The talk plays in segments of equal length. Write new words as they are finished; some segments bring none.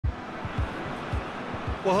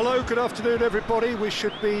Well, hello, good afternoon, everybody. We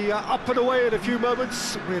should be up and away in a few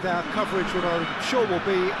moments with our coverage, what I'm sure will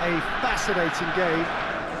be a fascinating game.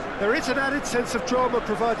 There is an added sense of drama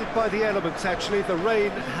provided by the elements, actually. The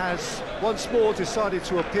rain has once more decided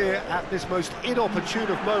to appear at this most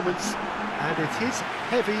inopportune of moments, and it is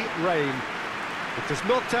heavy rain. It does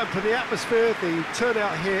not dampen the atmosphere. The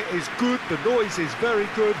turnout here is good, the noise is very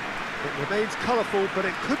good. It remains colourful, but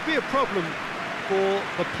it could be a problem for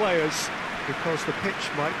the players, because the pitch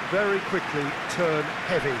might very quickly turn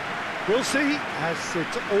heavy. We'll see as it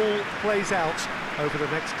all plays out over the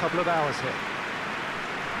next couple of hours here.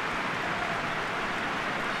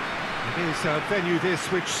 It is a venue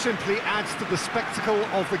this which simply adds to the spectacle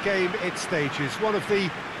of the game it stages. One of the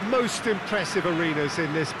most impressive arenas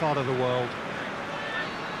in this part of the world.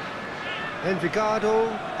 Envigado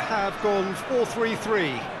have gone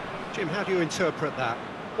 4-3-3. Jim, how do you interpret that?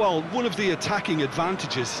 Well, one of the attacking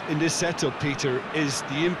advantages in this setup, Peter, is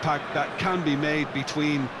the impact that can be made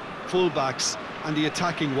between fullbacks and the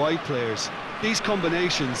attacking wide players. These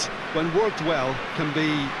combinations, when worked well, can be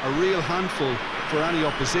a real handful for any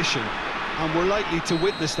opposition, and we're likely to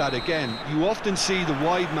witness that again. You often see the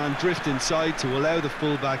wide man drift inside to allow the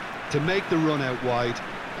fullback to make the run out wide,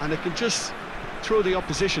 and it can just throw the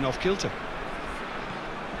opposition off kilter.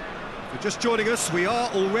 If you're just joining us, we are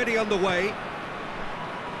already underway.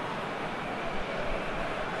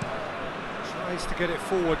 Tries to get it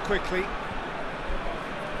forward quickly.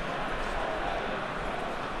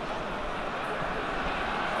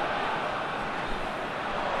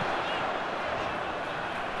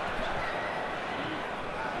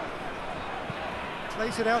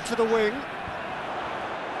 Plays it out to the wing.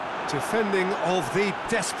 Defending of the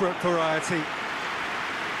desperate variety.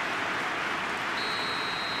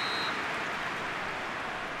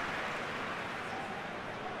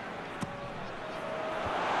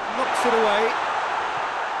 Knocks it away.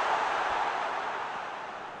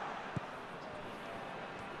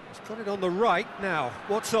 He's got it on the right now.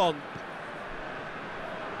 What's on?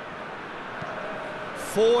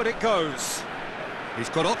 Forward it goes. He's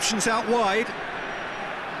got options out wide.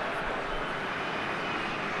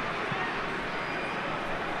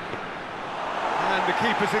 And the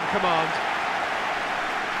keeper's in command.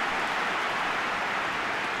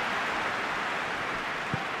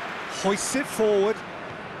 Hoists it forward.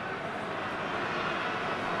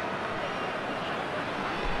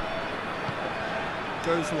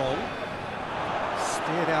 Goes long.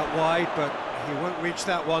 Steered out wide, but he won't reach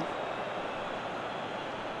that one.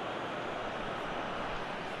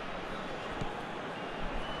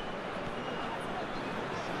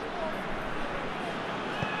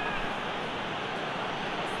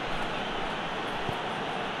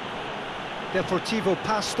 Deportivo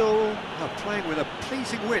Pasto are playing with a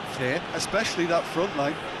pleasing width here. Especially that front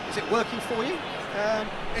line. Is it working for you?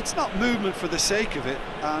 It's not movement for the sake of it,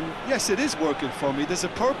 and yes, it is working for me. There's a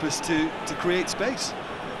purpose to create space.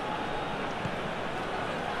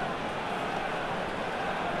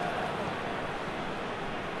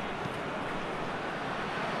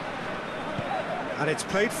 And it's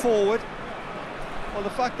played forward. Well, the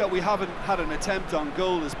fact that we haven't had an attempt on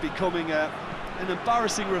goal is becoming an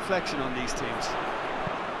embarrassing reflection on these teams.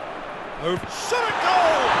 Oh, shot at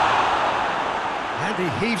goal! And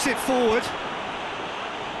he heaves it forward.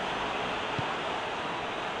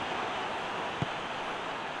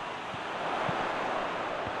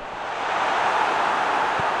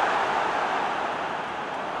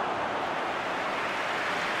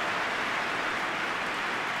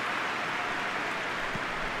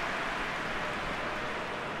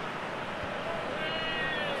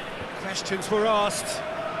 Questions were asked,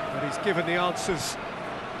 but he's given the answers.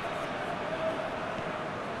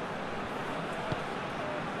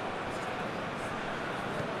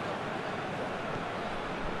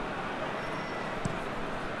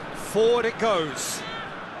 Forward it goes.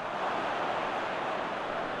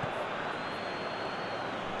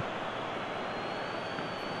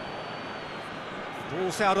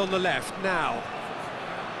 Ball's out on the left now.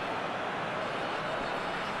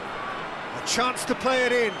 A chance to play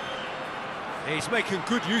it in. He's making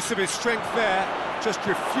good use of his strength there, just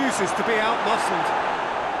refuses to be out-muscled.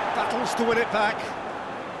 Battles to win it back.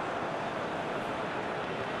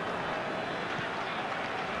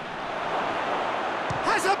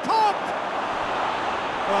 Has a pop!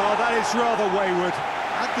 Oh, that is rather wayward.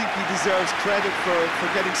 I think he deserves credit for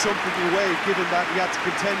getting something away, given that he had to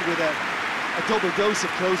contend with a double dose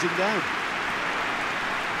of closing down.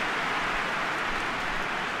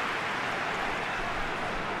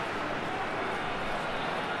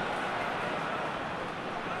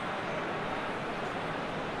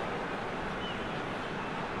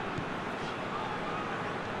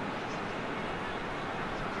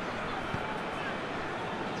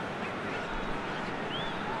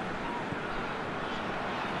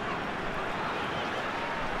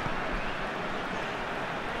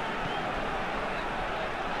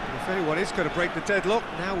 Tell you what is going to break the deadlock.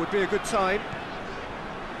 Now would be a good time.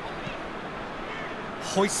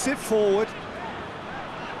 Hoists it forward.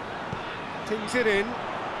 Tings it in.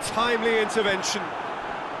 Timely intervention.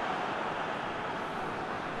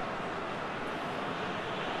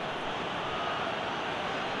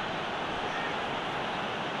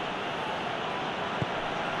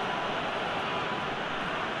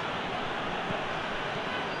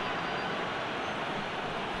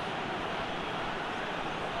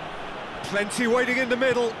 Plenty waiting in the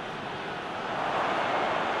middle.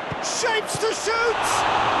 Shapes to shoot!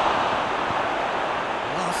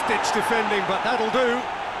 Last-ditch defending, but that'll do.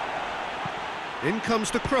 In comes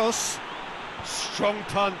the cross. Strong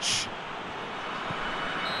punch.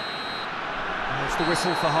 There's the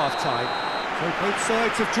whistle for half-time. So both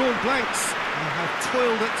sides have drawn blanks. They have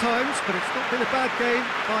toiled at times, but it's not been a bad game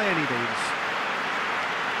by any means.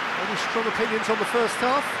 Any strong opinions on the first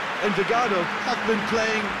half? Envigado have been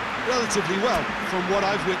playing relatively well from what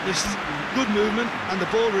I've witnessed. Good movement and the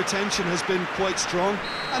ball retention has been quite strong,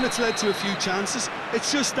 and it's led to a few chances.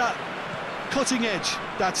 It's just that cutting edge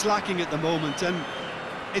that's lacking at the moment, and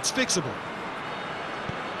it's fixable.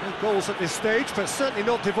 No goals at this stage, but certainly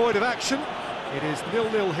not devoid of action. It is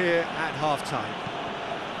 0-0 here at half-time.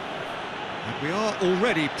 And we are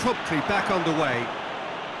already promptly back underway.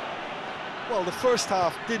 Well, the first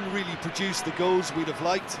half didn't really produce the goals we'd have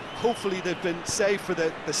liked. Hopefully they've been saved for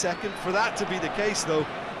the second. For that to be the case, though,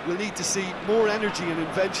 we'll need to see more energy and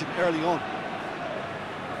invention early on.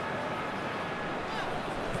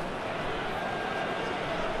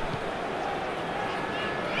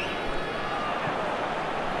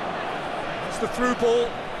 That's the through ball.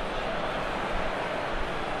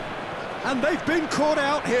 And they've been caught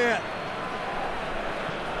out here.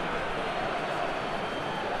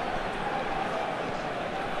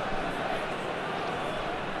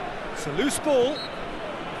 It's a loose ball.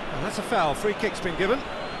 And that's a foul. Free kick's been given.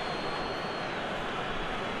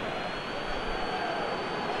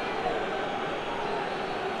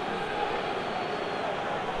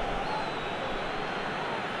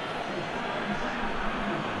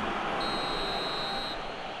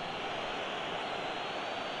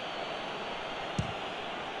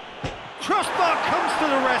 Crossbar comes to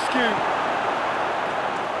the rescue.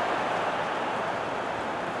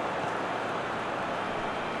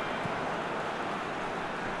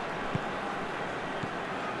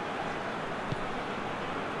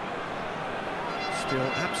 Still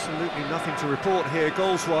absolutely nothing to report here,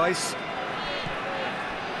 goals-wise.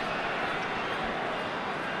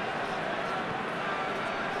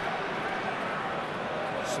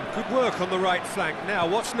 Some good work on the right flank. Now,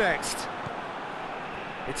 what's next?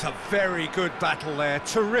 It's a very good battle there,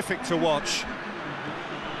 terrific to watch.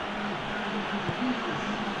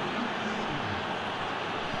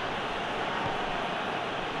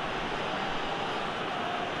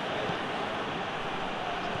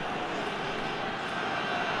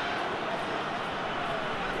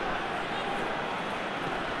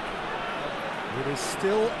 It is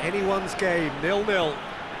still anyone's game, 0-0.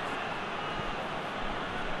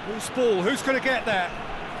 Loose ball, who's going to get there?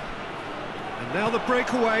 And now the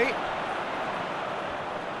breakaway.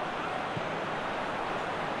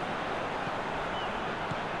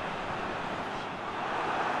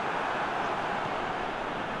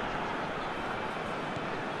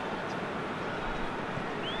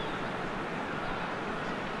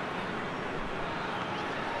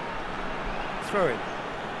 Throw it.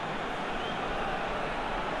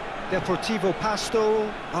 Deportivo Pasto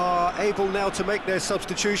are able now to make their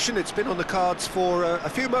substitution. It's been on the cards for a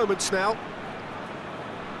few moments now.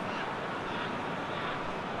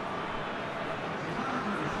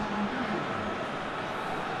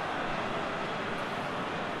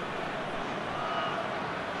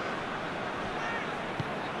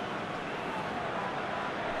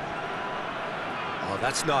 Oh,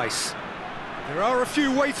 that's nice. There are a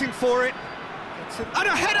few waiting for it. And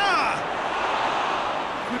a header!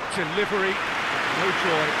 Good delivery, no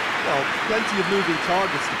joy. Well, plenty of moving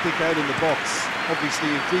targets to pick out in the box. Obviously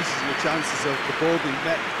increases your chances of the ball being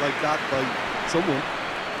met like that by someone.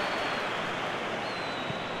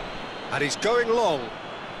 And he's going long.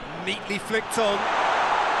 Neatly flicked on.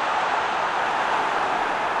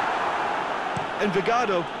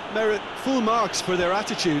 Envigado merit full marks for their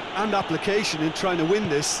attitude and application in trying to win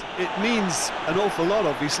this. It means an awful lot,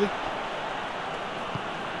 obviously.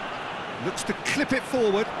 Looks to clip it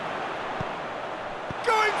forward.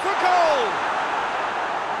 Going for goal!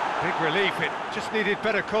 Big relief, it just needed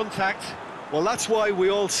better contact. Well, that's why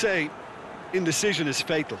we all say indecision is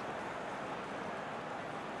fatal.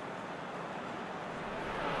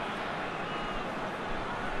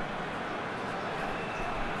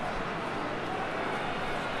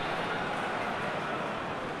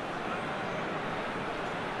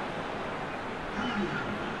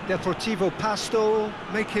 Deportivo Pasto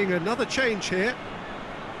making another change here.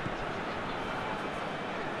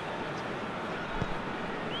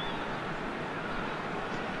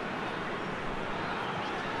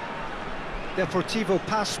 Deportivo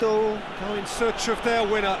Pasto go in search of their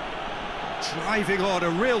winner. Driving on, a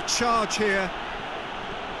real charge here.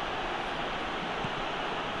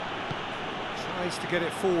 Tries to get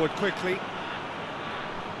it forward quickly.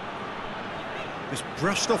 Just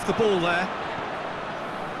brushed off the ball there.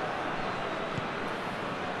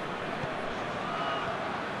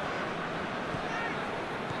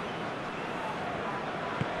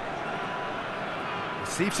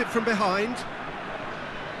 Receives it from behind.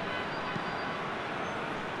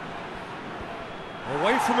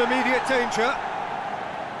 Away from immediate danger.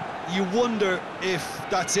 You wonder if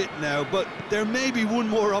that's it now, but there may be one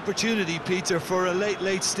more opportunity, Peter, for a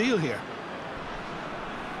late steal here.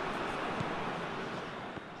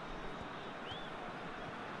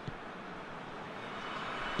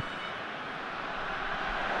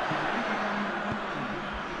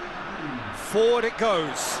 Forward it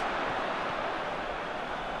goes.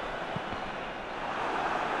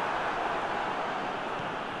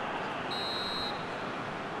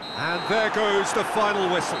 And there goes the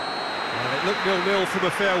final whistle. And it looked 0-0 from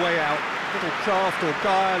a fair way out. Little craft or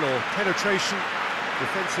guile or penetration.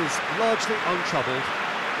 Defence is largely untroubled.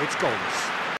 It's goals.